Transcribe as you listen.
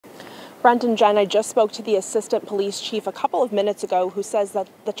Brent and Jen, I just spoke to the assistant police chief a couple of minutes ago who says that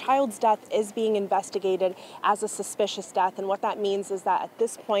the child's death is being investigated as a suspicious death. And what that means is that at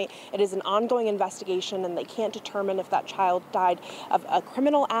this point, it is an ongoing investigation and they can't determine if that child died of a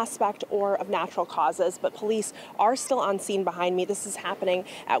criminal aspect or of natural causes. But police are still on scene behind me. This is happening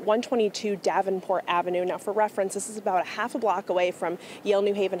at 122 Davenport Avenue. Now, for reference, this is about a half a block away from Yale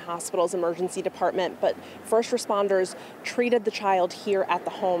New Haven Hospital's emergency department. But first responders treated the child here at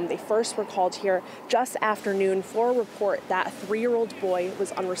the home. They first were called here just after noon for a report that a 3-year-old boy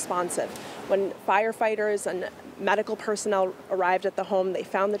was unresponsive. When firefighters and medical personnel arrived at the home, they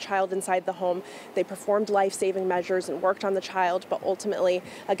found the child inside the home. They performed life-saving measures and worked on the child, but ultimately,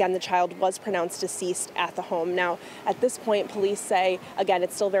 again, the child was pronounced deceased at the home. Now, at this point, police say, again,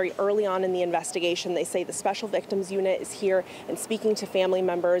 it's still very early on in the investigation. They say the Special Victims Unit is here and speaking to family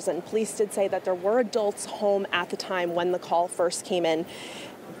members, and police did say that there were adults home at the time when the call first came in.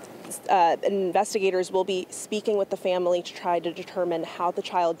 Investigators will be speaking with the family to try to determine how the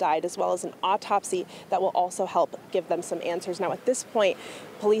child died, as well as an autopsy that will also help give them some answers. Now, at this point,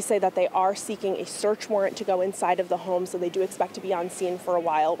 police say that they are seeking a search warrant to go inside of the home, so they do expect to be on scene for a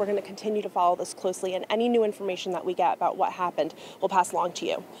while. We're going to continue to follow this closely, and any new information that we get about what happened, we'll pass along to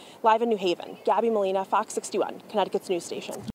you. Live in New Haven, Gabby Molina, Fox 61, Connecticut's news station.